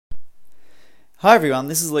Hi everyone,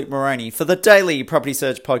 this is Luke Moroney for the Daily Property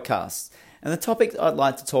Search Podcast. And the topic I'd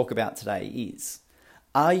like to talk about today is,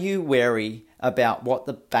 are you wary about what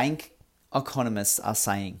the bank economists are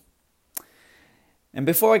saying? And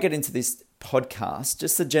before I get into this podcast,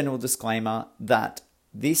 just a general disclaimer that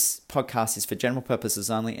this podcast is for general purposes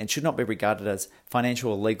only and should not be regarded as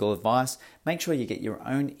financial or legal advice. Make sure you get your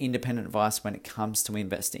own independent advice when it comes to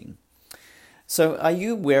investing. So are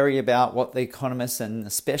you wary about what the economists and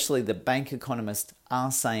especially the bank economists are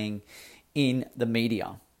saying in the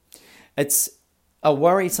media? It's a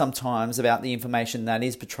worry sometimes about the information that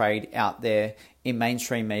is portrayed out there in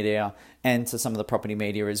mainstream media and to some of the property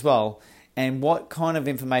media as well, and what kind of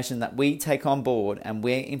information that we take on board and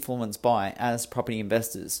we're influenced by as property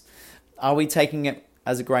investors. Are we taking it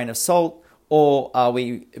as a grain of salt, or are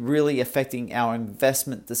we really affecting our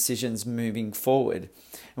investment decisions moving forward?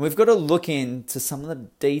 And we've got to look into some of the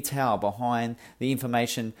detail behind the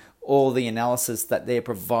information or the analysis that they're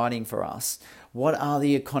providing for us. What are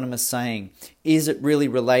the economists saying? Is it really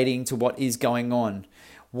relating to what is going on?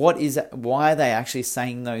 Why are they actually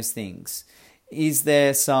saying those things? Is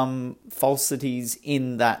there some falsities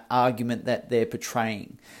in that argument that they're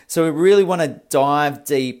portraying? So we really want to dive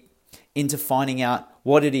deep into finding out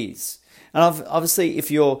what it is. And obviously,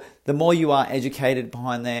 the more you are educated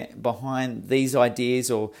behind these ideas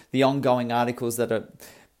or the ongoing articles that are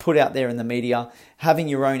put out there in the media, having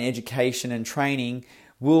your own education and training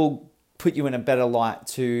will put you in a better light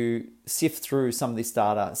to sift through some of this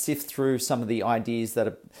data, sift through some of the ideas that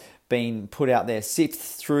have been put out there, sift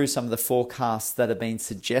through some of the forecasts that have been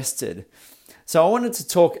suggested. So I wanted to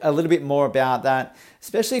talk a little bit more about that,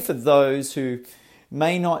 especially for those who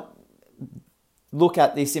may not look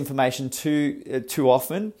at this information too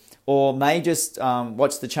often, or may just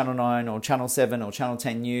watch the Channel 9 or Channel 7 or Channel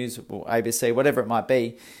 10 news or ABC, whatever it might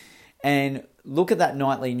be, and look at that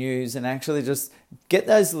nightly news and actually just get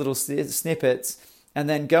those little snippets and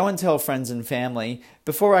then go and tell friends and family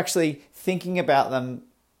before actually thinking about that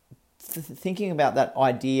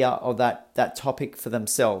idea or that topic for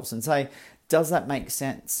themselves and say, does that make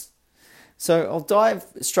sense? So I'll dive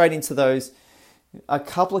straight into those. A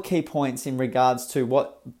couple of key points in regards to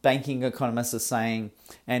what banking economists are saying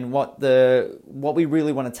and what we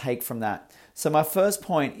really want to take from that. So my first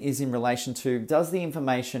point is in relation to, does the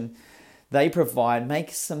information they provide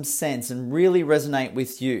make some sense and really resonate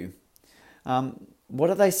with you? What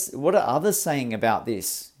are others saying about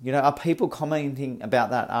this? Are people commenting about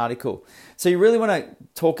that article? So you really want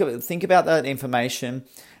to think about that information.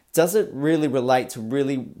 Does it really relate to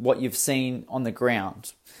really what you've seen on the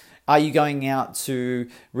ground? Are you going out to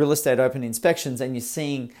real estate open inspections and you're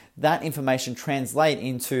seeing that information translate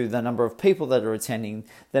into the number of people that are attending,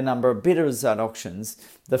 the number of bidders at auctions,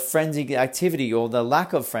 the forensic activity or the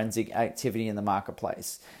lack of forensic activity in the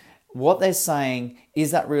marketplace? What they're saying,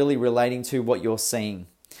 is that really relating to what you're seeing?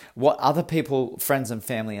 What other people, friends and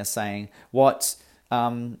family are saying? What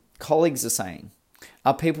colleagues are saying?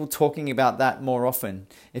 Are people talking about that more often?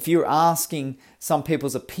 If you're asking some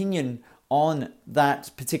people's opinion on that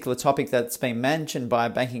particular topic that's been mentioned by a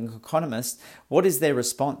banking economist, what is their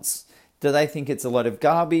response? Do they think it's a lot of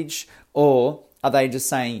garbage, or are they just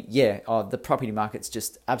saying, the property market's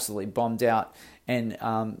just absolutely bombed out and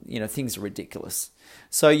things are ridiculous?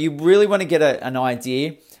 So you really want to get an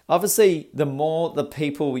idea. Obviously, the more the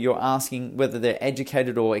people you're asking, whether they're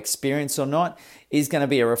educated or experienced or not, is going to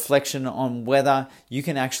be a reflection on whether you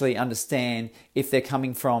can actually understand if they're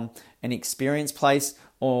coming from an experienced place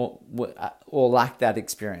or lack that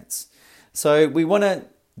experience. So we want to,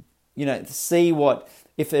 see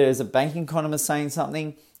if there's a banking economist saying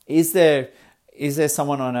something. Is there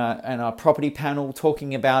someone on a property panel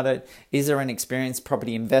talking about it? Is there an experienced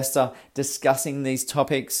property investor discussing these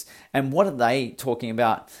topics? And what are they talking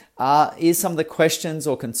about? Is some of the questions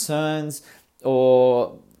or concerns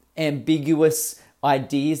or ambiguous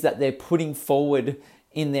ideas that they're putting forward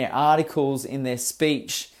in their articles, in their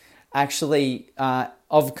speech, actually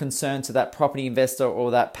of concern to that property investor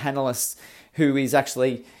or that panelist who is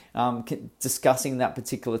actually discussing that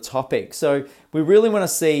particular topic? So we really want to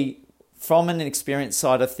see, from an experience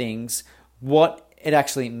side of things, what it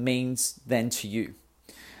actually means then to you.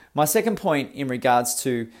 My second point in regards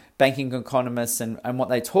to banking economists and what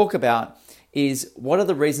they talk about is, what are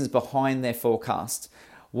the reasons behind their forecast?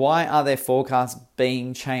 Why are their forecasts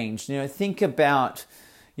being changed? Think about,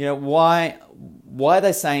 why are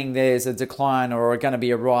they saying there's a decline or going to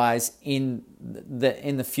be a rise in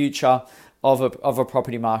the future of a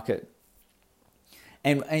property market?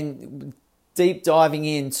 And deep diving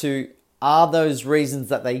into, are those reasons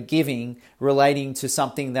that they're giving relating to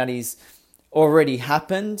something that is already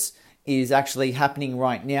happened? is actually happening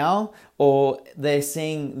right now, or they're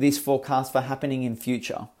seeing this forecast for happening in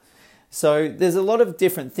future. So there's a lot of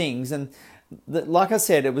different things, and like I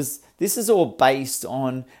said, this is all based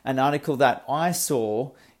on an article that I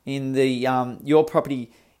saw in the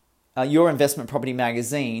Your Investment Property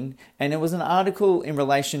Magazine, and it was an article in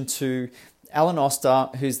relation to Alan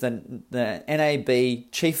Olster, who's the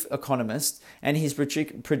NAB Chief Economist, and his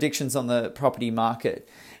predictions on the property market.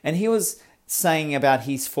 And he was saying about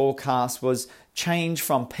his forecast was change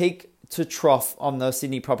from peak to trough on the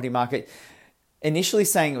Sydney property market. Initially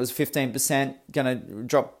saying it was 15%, going to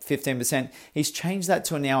drop 15%. He's changed that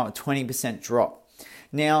to now a 20% drop.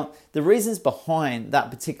 Now, the reasons behind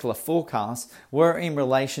that particular forecast were in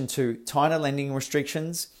relation to tighter lending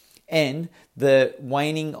restrictions and the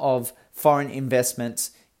waning of foreign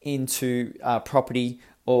investments into property,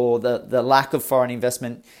 or the lack of foreign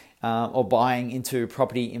investment or buying into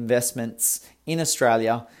property investments in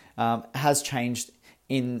Australia has changed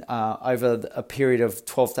in over a period of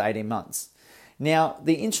 12 to 18 months. Now,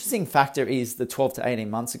 the interesting factor is the 12 to 18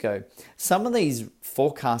 months ago, some of these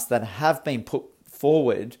forecasts that have been put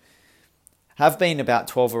forward have been about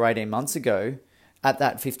 12 or 18 months ago at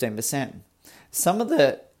that 15%. Some of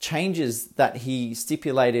the changes that he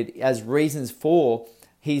stipulated as reasons for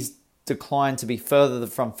his decline to be further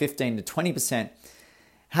from 15 to 20%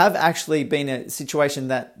 have actually been a situation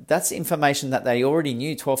that's information that they already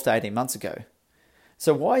knew 12 to 18 months ago.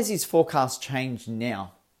 So why is his forecast changed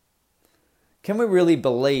now? Can we really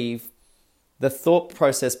believe the thought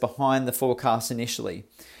process behind the forecast initially?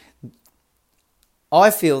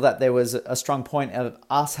 I feel that there was a strong point of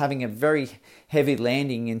us having a very heavy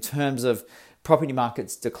landing in terms of property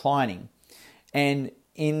markets declining. And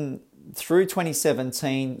through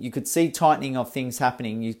 2017, you could see tightening of things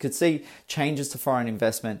happening. You could see changes to foreign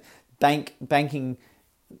investment, banking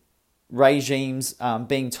regimes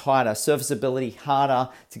being tighter, serviceability harder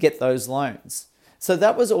to get those loans. So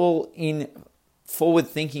that was all in forward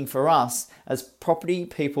thinking for us as property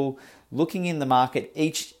people looking in the market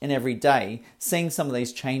each and every day, seeing some of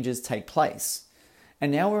these changes take place.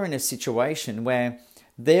 And now we're in a situation where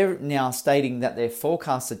they're now stating that their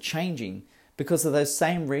forecasts are changing because of those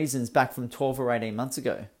same reasons back from 12 or 18 months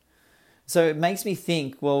ago. So it makes me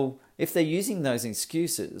think, well, if they're using those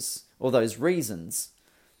excuses or those reasons,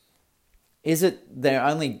 is it they're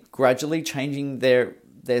only gradually changing their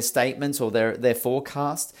statements or their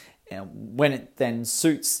forecast when it then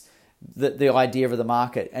suits the idea of the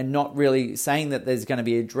market, and not really saying that there's going to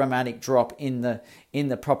be a dramatic drop in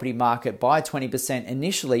the property market by 20%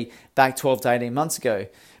 initially back 12 to 18 months ago?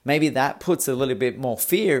 Maybe that puts a little bit more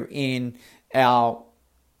fear in our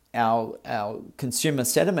consumer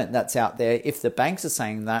sentiment that's out there. If the banks are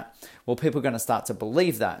saying that, well, people are going to start to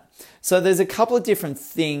believe that. So there's a couple of different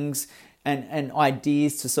things and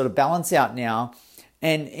ideas to sort of balance out now.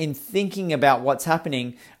 And in thinking about what's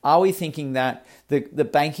happening, are we thinking that the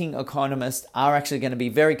banking economists are actually going to be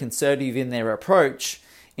very conservative in their approach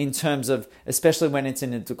in terms of, especially when it's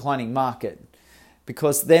in a declining market?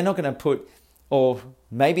 Because they're not going to put, or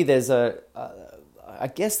maybe there's I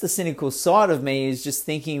guess the cynical side of me is just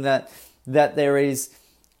thinking that there is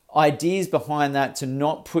ideas behind that to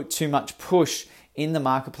not put too much push in the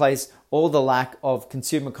marketplace, or the lack of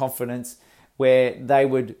consumer confidence where they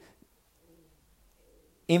would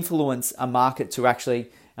influence a market to actually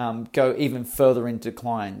go even further in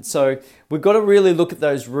decline. So we've got to really look at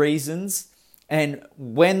those reasons, and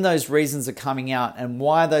when those reasons are coming out and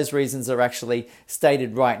why those reasons are actually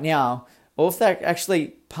stated right now, or if they're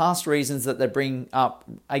actually past reasons that they bring up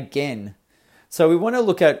again. So we want to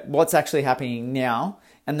look at what's actually happening now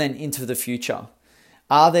and then into the future.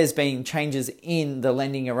 Are there being changes in the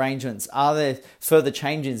lending arrangements? Are there further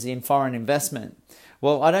changes in foreign investment?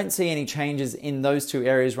 Well, I don't see any changes in those two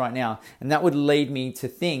areas right now, and that would lead me to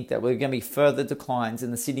think that we're going to be further declines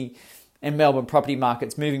in the Sydney and Melbourne property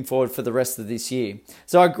markets moving forward for the rest of this year.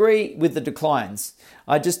 So I agree with the declines.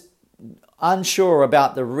 I just unsure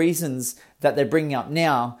about the reasons that they're bringing up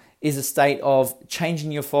now is a state of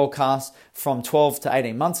changing your forecast from 12 to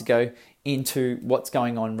 18 months ago into what's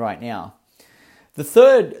going on right now. The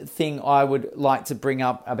third thing I would like to bring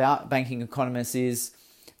up about Banking Economists is,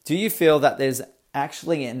 do you feel that there's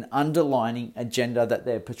actually an underlining agenda that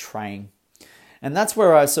they're portraying? And that's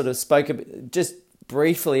where I sort of spoke just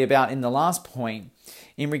briefly about in the last point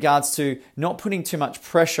in regards to not putting too much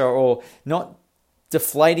pressure or not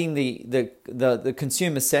deflating the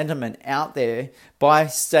consumer sentiment out there by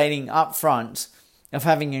stating upfront of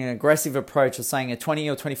having an aggressive approach of saying a 20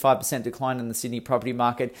 or 25% decline in the Sydney property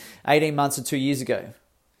market 18 months or 2 years ago,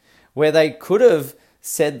 where they could have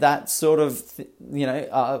said that sort of,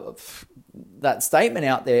 that statement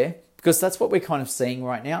out there because that's what we're kind of seeing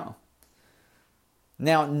right now.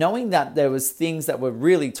 Now, knowing that there was things that were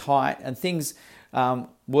really tight and things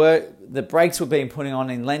the brakes were being put on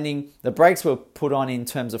in lending, the brakes were put on in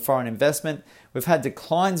terms of foreign investment. We've had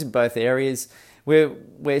declines in both areas.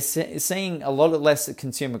 We're seeing a lot of less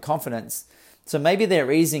consumer confidence. So maybe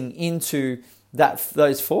they're easing into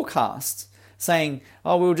those forecasts, saying,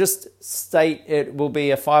 oh, we'll just state it will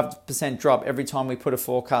be a 5% drop every time we put a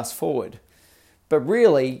forecast forward. But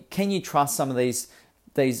really, can you trust some of these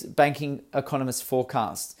banking economist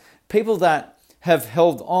forecasts? People that have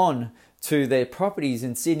held on to their properties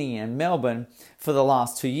in Sydney and Melbourne for the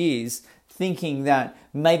last 2 years, thinking that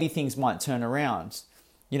maybe things might turn around.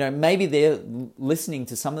 Maybe they're listening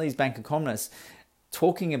to some of these bank economists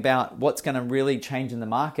talking about what's going to really change in the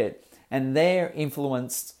market, and they're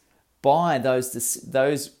influenced by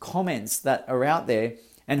those comments that are out there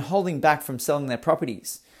and holding back from selling their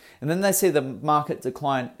properties. And then they see the market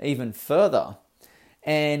decline even further,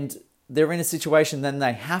 and they're in a situation then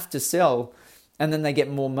they have to sell, and then they get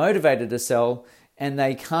more motivated to sell, and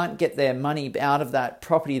they can't get their money out of that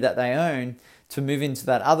property that they own to move into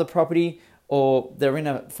that other property, or they're in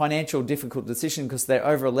a financial difficult decision because they're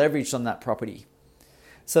over leveraged on that property.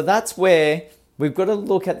 So that's where we've got to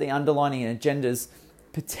look at the underlying agendas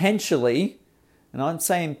potentially, and I'm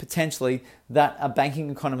saying potentially, that a banking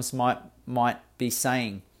economist might be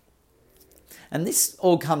saying. And this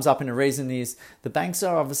all comes up in a reason is the banks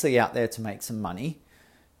are obviously out there to make some money.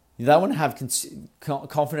 They want to have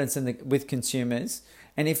confidence with consumers.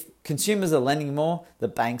 And if consumers are lending more, the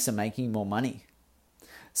banks are making more money.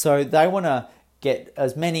 So they want to get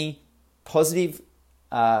as many positive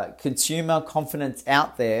consumer confidence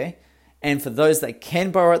out there. And for those that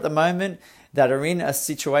can borrow at the moment, that are in a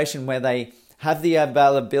situation where they have the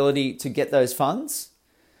availability to get those funds,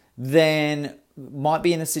 then might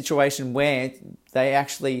be in a situation where they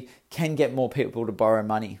actually can get more people to borrow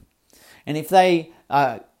money. And if they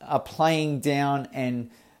are playing down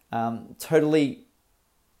and totally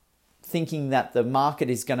thinking that the market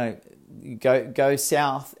is going to go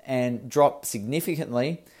south and drop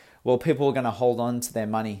significantly, well, people are going to hold on to their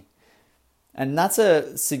money. And that's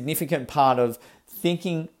a significant part of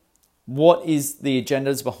thinking what is the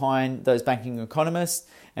agendas behind those banking economists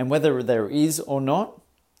and whether there is or not.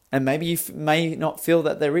 And maybe you may not feel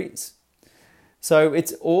that there is. So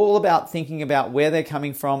it's all about thinking about where they're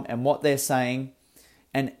coming from and what they're saying.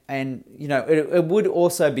 And it would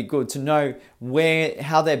also be good to know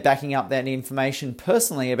how they're backing up that information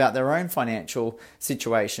personally about their own financial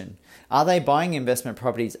situation. Are they buying investment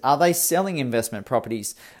properties? Are they selling investment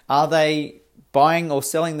properties? Are they buying or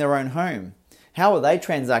selling their own home? How are they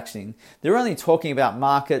transacting? They're only talking about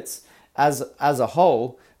markets as a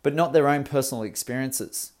whole, but not their own personal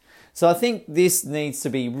experiences. So I think this needs to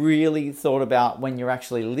be really thought about when you're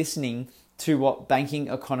actually listening to what banking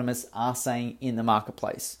economists are saying in the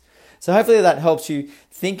marketplace. So hopefully that helps you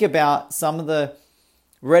think about some of the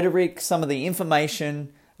rhetoric, some of the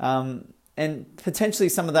information, and potentially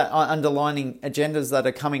some of that underlining agendas that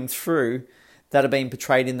are coming through that are being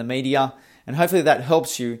portrayed in the media. And hopefully that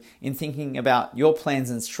helps you in thinking about your plans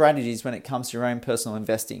and strategies when it comes to your own personal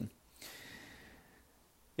investing.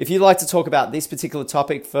 If you'd like to talk about this particular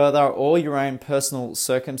topic further or your own personal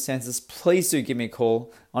circumstances, please do give me a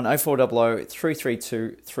call on 0400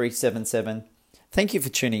 332 377. Thank you for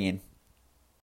tuning in.